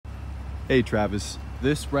Hey Travis,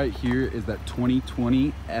 this right here is that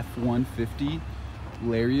 2020 F-150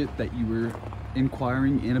 Lariat that you were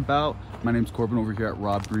inquiring in about. My name's Corbin over here at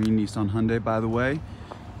Rob Green Nissan Hyundai, by the way.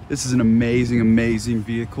 This is an amazing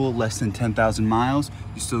vehicle, less than 10,000 miles.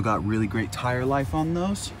 You still got really great tire life on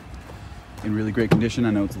those. In really great condition.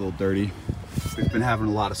 I know it's a little dirty. We've been having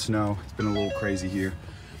a lot of snow. It's been a little crazy here.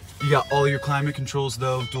 You got all your climate controls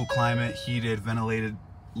though, dual climate, heated, ventilated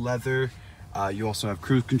leather. You also have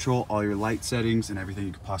cruise control, all your light settings, and everything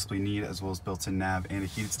you could possibly need, as well as built-in nav and a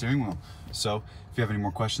heated steering wheel. So if you have any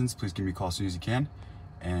more questions, please give me a call as soon as you can.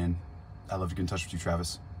 And I'd love to get in touch with you,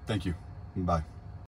 Travis. Thank you. Bye.